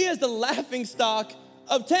mean, he is the laughing stock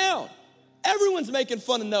of town. Everyone's making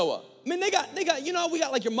fun of Noah. I mean, they got, we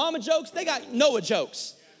got like your mama jokes. They got Noah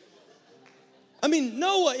jokes. I mean,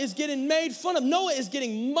 Noah is getting made fun of. Noah is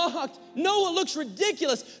getting mocked. Noah looks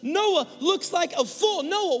ridiculous. Noah looks like a fool.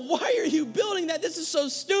 Noah, why are you building that? This is so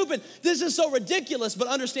stupid. This is so ridiculous. But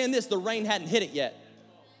understand this, the rain hadn't hit it yet.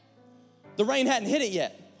 The rain hadn't hit it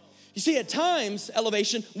yet. You see, at times,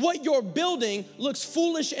 Elevation, what you're building looks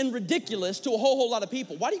foolish and ridiculous to a whole lot of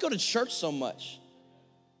people. Why do you go to church so much?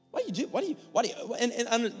 Why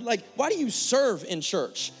do you serve in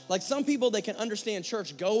church? Like, some people, they can understand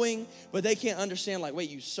church going, but they can't understand, like, wait,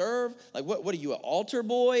 you serve? Like, what are you, an altar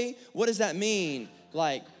boy? What does that mean?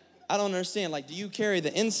 Like, I don't understand. Like, do you carry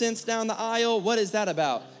the incense down the aisle? What is that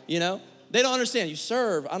about? You know? They don't understand. You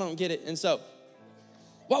serve. I don't get it. And so,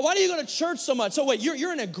 why do you go to church so much? So wait,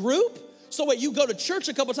 you're in a group? So wait, you go to church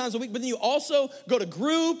a couple times a week, but then you also go to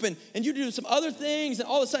group and you do some other things, and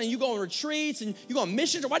all of a sudden you go on retreats and you go on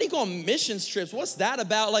missions. Why do you go on missions trips? What's that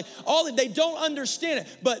about? Like, they don't understand it,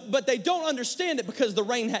 but they don't understand it because the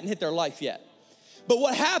rain hadn't hit their life yet. But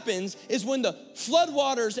what happens is when the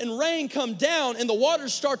floodwaters and rain come down and the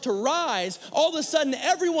waters start to rise, all of a sudden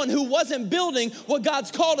everyone who wasn't building what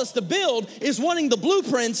God's called us to build is wanting the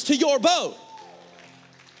blueprints to your boat.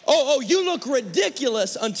 Oh, you look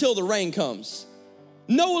ridiculous until the rain comes.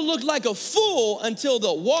 Noah looked like a fool until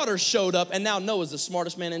the water showed up, and now Noah's the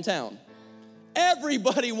smartest man in town.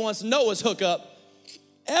 Everybody wants Noah's hookup.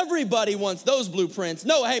 Everybody wants those blueprints.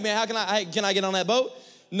 Noah, hey man, can I get on that boat?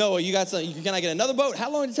 Noah, you got something? Can I get another boat? How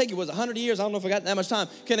long did it take you? Was it 100 years? I don't know if I got that much time.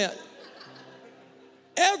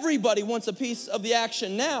 Everybody wants a piece of the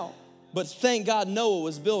action now, but thank God Noah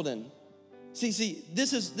was building. See,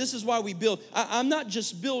 this is why we build. I'm not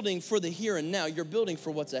just building for the here and now. You're building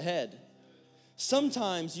for what's ahead.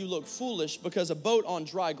 Sometimes you look foolish because a boat on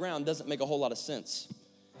dry ground doesn't make a whole lot of sense.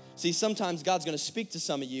 See, sometimes God's going to speak to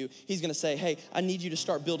some of you. He's going to say, hey, I need you to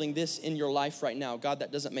start building this in your life right now. God,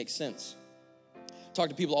 that doesn't make sense. I talk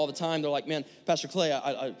to people all the time. They're like, man, Pastor Clay,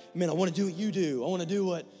 I want to do what you do. I want to do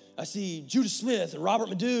what I see Judah Smith and Robert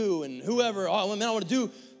Madu and whoever. Oh, man, I want to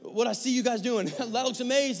do what I see you guys doing. That looks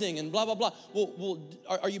amazing and blah, blah, blah. Well,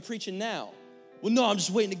 are you preaching now? Well, no, I'm just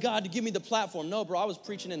waiting to God to give me the platform. No, bro, I was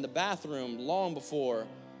preaching in the bathroom long before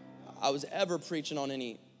I was ever preaching on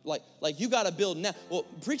any, like you got to build now. Well,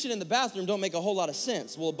 preaching in the bathroom don't make a whole lot of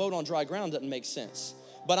sense. Well, a boat on dry ground doesn't make sense.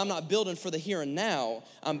 But I'm not building for the here and now.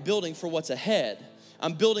 I'm building for what's ahead.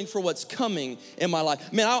 I'm building for what's coming in my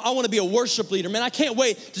life. Man, I want to be a worship leader. Man, I can't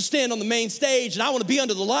wait to stand on the main stage, and I want to be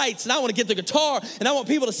under the lights, and I want to get the guitar, and I want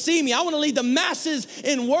people to see me. I want to lead the masses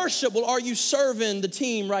in worship. Well, are you serving the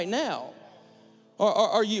team right now?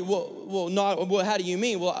 Are you, well, how do you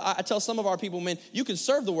mean? Well, I tell some of our people, man, you can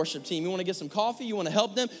serve the worship team. You want to get some coffee? You want to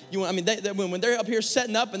help them? When they're up here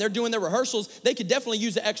setting up and they're doing their rehearsals, they could definitely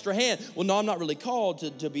use an extra hand. Well, no, I'm not really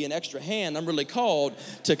called to be an extra hand. I'm really called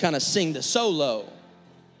to kind of sing the solo.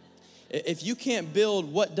 If you can't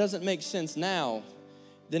build what doesn't make sense now,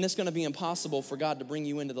 then it's going to be impossible for God to bring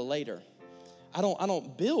you into the later. I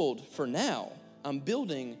don't build for now. I'm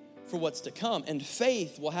building for what's to come. And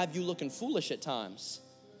faith will have you looking foolish at times.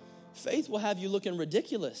 Faith will have you looking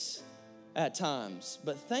ridiculous at times.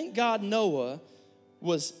 But thank God Noah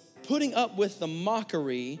was putting up with the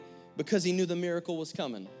mockery because he knew the miracle was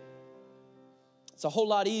coming. It's a whole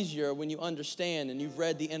lot easier when you understand and you've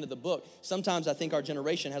read the end of the book. Sometimes I think our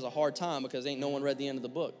generation has a hard time because ain't no one read the end of the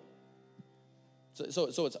book. So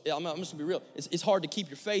it's, I'm just gonna be real. It's hard to keep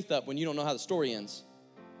your faith up when you don't know how the story ends.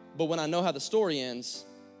 But when I know how the story ends,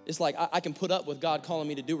 it's like I can put up with God calling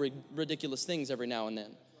me to do ridiculous things every now and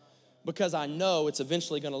then because I know it's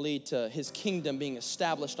eventually going to lead to his kingdom being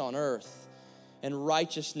established on earth and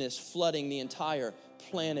righteousness flooding the entire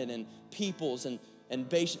planet and peoples and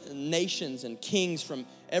nations and kings from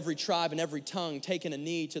every tribe and every tongue taking a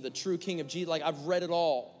knee to the true King of Jesus. Like, I've read it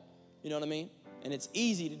all. You know what I mean? And it's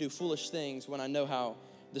easy to do foolish things when I know how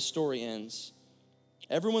the story ends.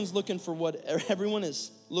 Everyone is looking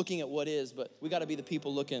at what is, but we got to be the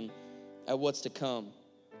people looking at what's to come.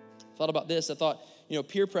 Thought about this. I thought,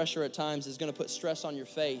 peer pressure at times is going to put stress on your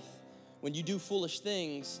faith. When you do foolish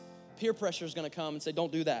things, peer pressure is going to come and say,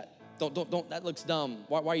 don't do that. Don't, that looks dumb.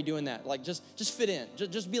 Why are you doing that? Like, just fit in.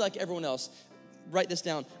 Just be like everyone else. Write this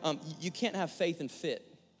down. You can't have faith and fit.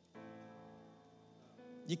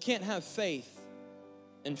 You can't have faith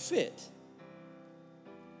and fit.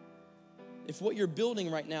 If what you're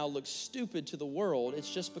building right now looks stupid to the world,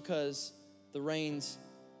 it's just because the rains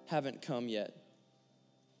haven't come yet.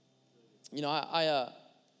 I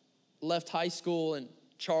left high school in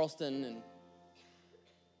Charleston,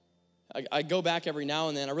 and I go back every now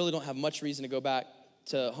and then. I really don't have much reason to go back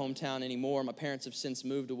to hometown anymore. My parents have since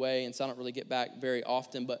moved away, and so I don't really get back very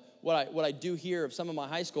often. But what I do hear of some of my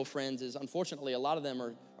high school friends is, unfortunately, a lot of them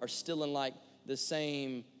are still in like the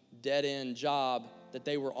same dead-end job that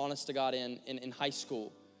they were honest to God in high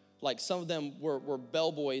school. Like, some of them were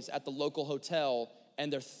bellboys at the local hotel,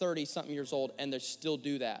 and they're 30-something years old, and they still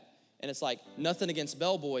do that. And it's like, nothing against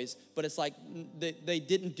bellboys, but it's like they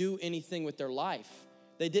didn't do anything with their life.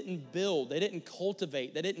 They didn't build. They didn't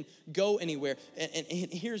cultivate. They didn't go anywhere. And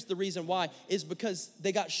here's the reason why, is because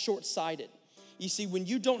they got short-sighted. You see, when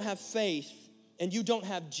you don't have faith and you don't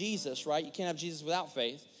have Jesus, right? You can't have Jesus without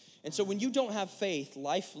faith. And so when you don't have faith,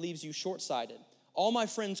 life leaves you short-sighted. All my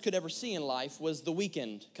friends could ever see in life was the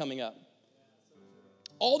weekend coming up.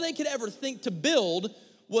 All they could ever think to build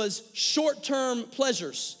was short-term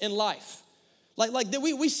pleasures in life. Like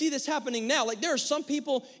we see this happening now. Like, there are some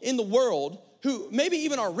people in the world who maybe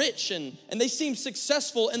even are rich and they seem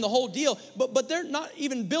successful in the whole deal, but they're not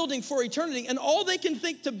even building for eternity. And all they can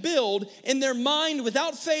think to build in their mind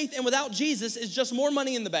without faith and without Jesus is just more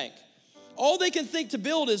money in the bank. All they can think to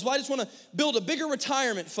build is, well, I just want to build a bigger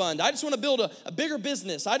retirement fund. I just want to build a bigger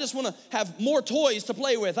business. I just want to have more toys to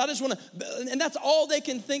play with. And that's all they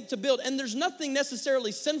can think to build. And there's nothing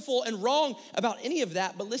necessarily sinful and wrong about any of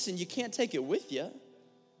that, but listen, you can't take it with you.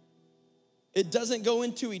 It doesn't go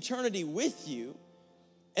into eternity with you.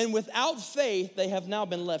 And without faith, they have now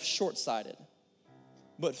been left short-sighted.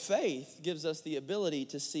 But faith gives us the ability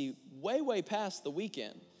to see way, way past the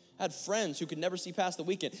weekend. I had friends who could never see past the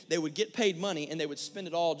weekend. They would get paid money and they would spend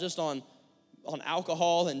it all just on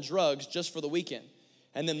alcohol and drugs just for the weekend.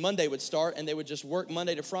 And then Monday would start and they would just work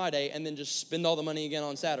Monday to Friday and then just spend all the money again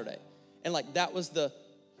on Saturday. And like, that was the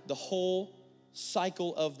whole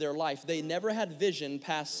cycle of their life. They never had vision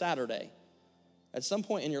past Saturday. At some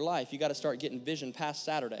point in your life, you got to start getting vision past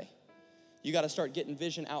Saturday. You got to start getting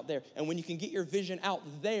vision out there. And when you can get your vision out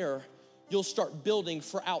there, you'll start building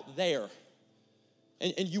for out there.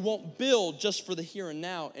 And you won't build just for the here and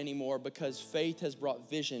now anymore, because faith has brought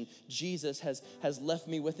vision. Jesus has left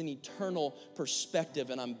me with an eternal perspective,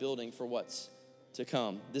 and I'm building for what's to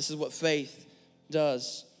come. This is what faith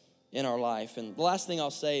does in our life. And the last thing I'll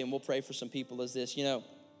say, and we'll pray for some people, is this.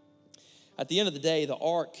 At the end of the day, the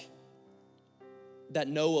ark that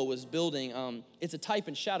Noah was building, it's a type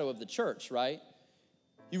and shadow of the church, right?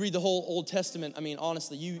 You read the whole Old Testament,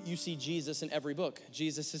 honestly, you see Jesus in every book.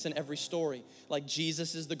 Jesus is in every story. Like,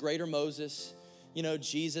 Jesus is the greater Moses.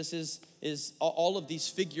 Jesus is all of these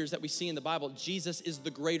figures that we see in the Bible. Jesus is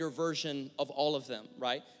the greater version of all of them,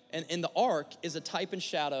 right? And the ark is a type and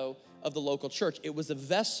shadow of the local church. It was a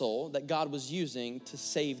vessel that God was using to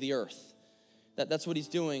save the earth. That's what he's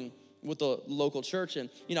doing with the local church. And,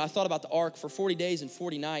 I thought about the ark for 40 days and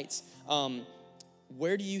 40 nights.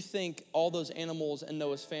 Where do you think all those animals and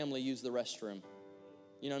Noah's family used the restroom?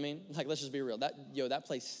 You know what I mean? Like, let's just be real. That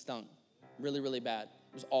place stunk really, really bad.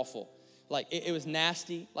 It was awful. Like, it was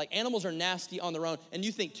nasty. Like, animals are nasty on their own. And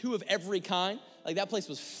you think two of every kind? Like, that place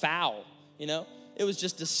was foul, It was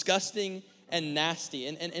just disgusting and nasty.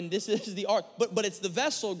 And this is the ark. But it's the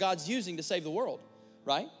vessel God's using to save the world,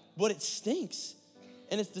 right? But it stinks.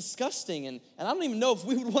 And it's disgusting. And I don't even know if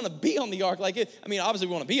we would want to be on the ark. Like, obviously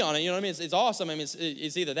we want to be on it. You know what I mean? It's awesome. I mean,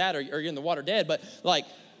 it's either that or you're in the water dead. But, like,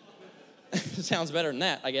 it sounds better than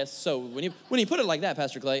that, I guess. So when you put it like that,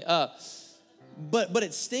 Pastor Clay, but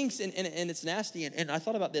it stinks and it's nasty. And I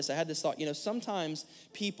thought about this. I had this thought. Sometimes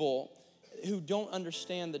people who don't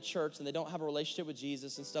understand the church and they don't have a relationship with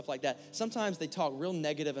Jesus and stuff like that, sometimes they talk real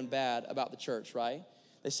negative and bad about the church, right?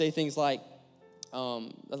 They say things like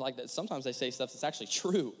that. Sometimes they say stuff that's actually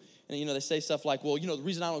true. And, they say stuff like, well, the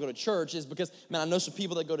reason I don't go to church is because, man, I know some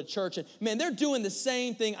people that go to church and, man, they're doing the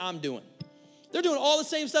same thing I'm doing. They're doing all the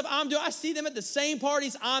same stuff I'm doing. I see them at the same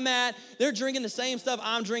parties I'm at. They're drinking the same stuff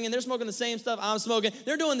I'm drinking. They're smoking the same stuff I'm smoking.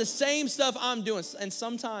 They're doing the same stuff I'm doing. And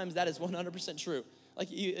sometimes that is 100% true. Like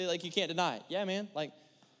you can't deny it. Yeah, man. Like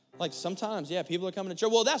sometimes, yeah, people are coming to church.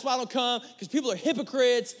 Well, that's why I don't come, because people are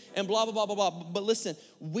hypocrites and blah, blah, blah, blah, blah. But listen,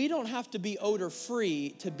 we don't have to be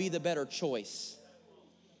odor-free to be the better choice.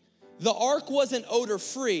 The ark wasn't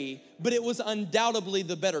odor-free, but it was undoubtedly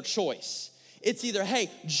the better choice. It's either,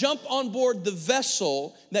 hey, jump on board the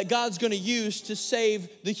vessel that God's going to use to save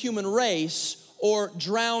the human race, or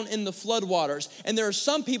drown in the floodwaters. And there are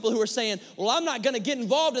some people who are saying, well, I'm not going to get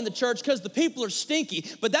involved in the church because the people are stinky.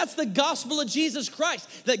 But that's the gospel of Jesus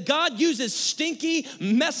Christ, that God uses stinky,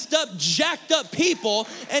 messed up, jacked up people,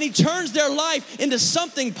 and he turns their life into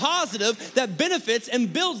something positive that benefits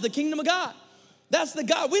and builds the kingdom of God. That's the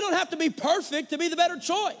God. We don't have to be perfect to be the better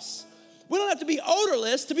choice. We don't have to be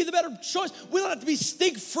odorless to be the better choice. We don't have to be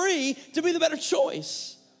stink-free to be the better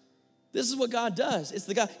choice. This is what God does. It's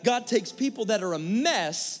the God takes people that are a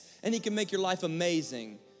mess, and he can make your life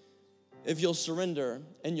amazing if you'll surrender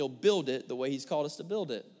and you'll build it the way he's called us to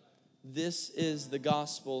build it. This is the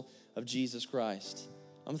gospel of Jesus Christ.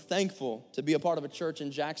 I'm thankful to be a part of a church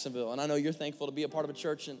in Jacksonville, and I know you're thankful to be a part of a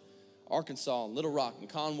church in Arkansas, and Little Rock, and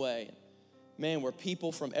Conway. Man, we're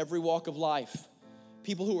people from every walk of life,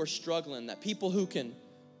 people who are struggling, that people who can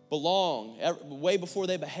belong way before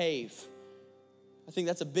they behave. I think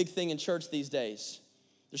that's a big thing in church these days.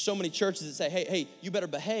 There's so many churches that say, hey, you better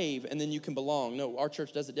behave and then you can belong. No, our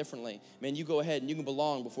church does it differently. Man, you go ahead and you can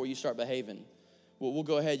belong before you start behaving. We'll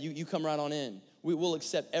go ahead. You come right on in. We will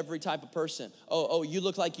accept every type of person. Oh, you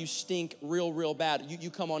look like you stink real bad. You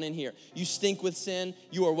come on in here. You stink with sin,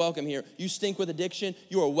 you are welcome here. You stink with addiction,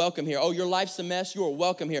 you are welcome here. Oh, your life's a mess, you are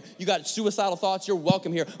welcome here. You got suicidal thoughts, you're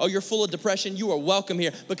welcome here. Oh, you're full of depression, you are welcome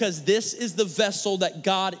here. Because this is the vessel that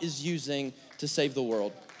God is using to save the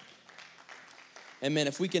world. And man,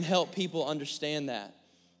 if we can help people understand that,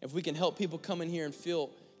 if we can help people come in here and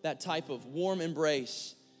feel that type of warm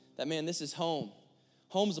embrace, that man, this is home.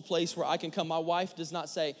 Home's a place where I can come. My wife does not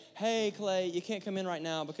say, hey, Clay, you can't come in right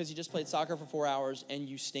now because you just played soccer for 4 hours and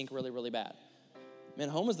you stink really bad. Man,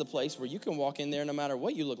 home is the place where you can walk in there no matter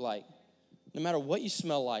what you look like, no matter what you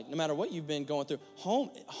smell like, no matter what you've been going through.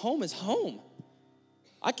 Home is home.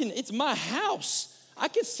 It's my house. I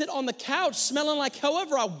can sit on the couch smelling like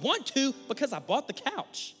however I want to because I bought the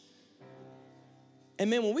couch. And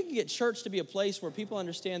man, when we can get church to be a place where people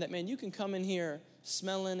understand that, man, you can come in here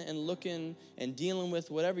smelling and looking and dealing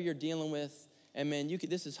with whatever you're dealing with, and man,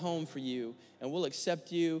 this is home for you, and we'll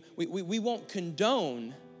accept you. We won't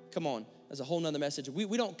condone, come on, that's a whole nother message.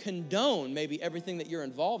 We don't condone maybe everything that you're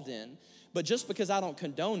involved in, but just because I don't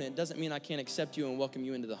condone it doesn't mean I can't accept you and welcome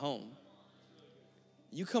you into the home.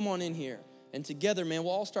 You come on in here, and together, man,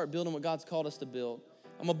 we'll all start building what God's called us to build.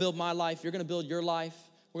 I'm going to build my life. You're going to build your life.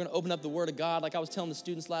 We're going to open up the Word of God. Like I was telling the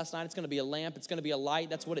students last night, it's going to be a lamp. It's going to be a light.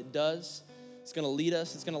 That's what it does. It's going to lead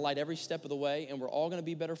us. It's going to light every step of the way, and we're all going to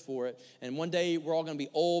be better for it. And one day, we're all going to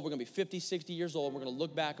be old. We're going to be 50, 60 years old. We're going to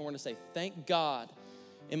look back, and we're going to say, thank God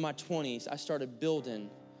in my 20s, I started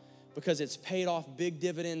building because it's paid off big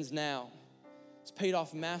dividends now. It's paid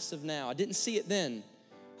off massive now. I didn't see it then.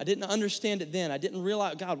 I didn't understand it then. I didn't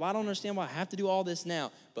realize, God, why I don't understand why I have to do all this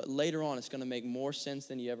now. But later on, it's going to make more sense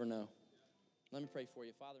than you ever know. Let me pray for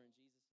you. Father, in Jesus'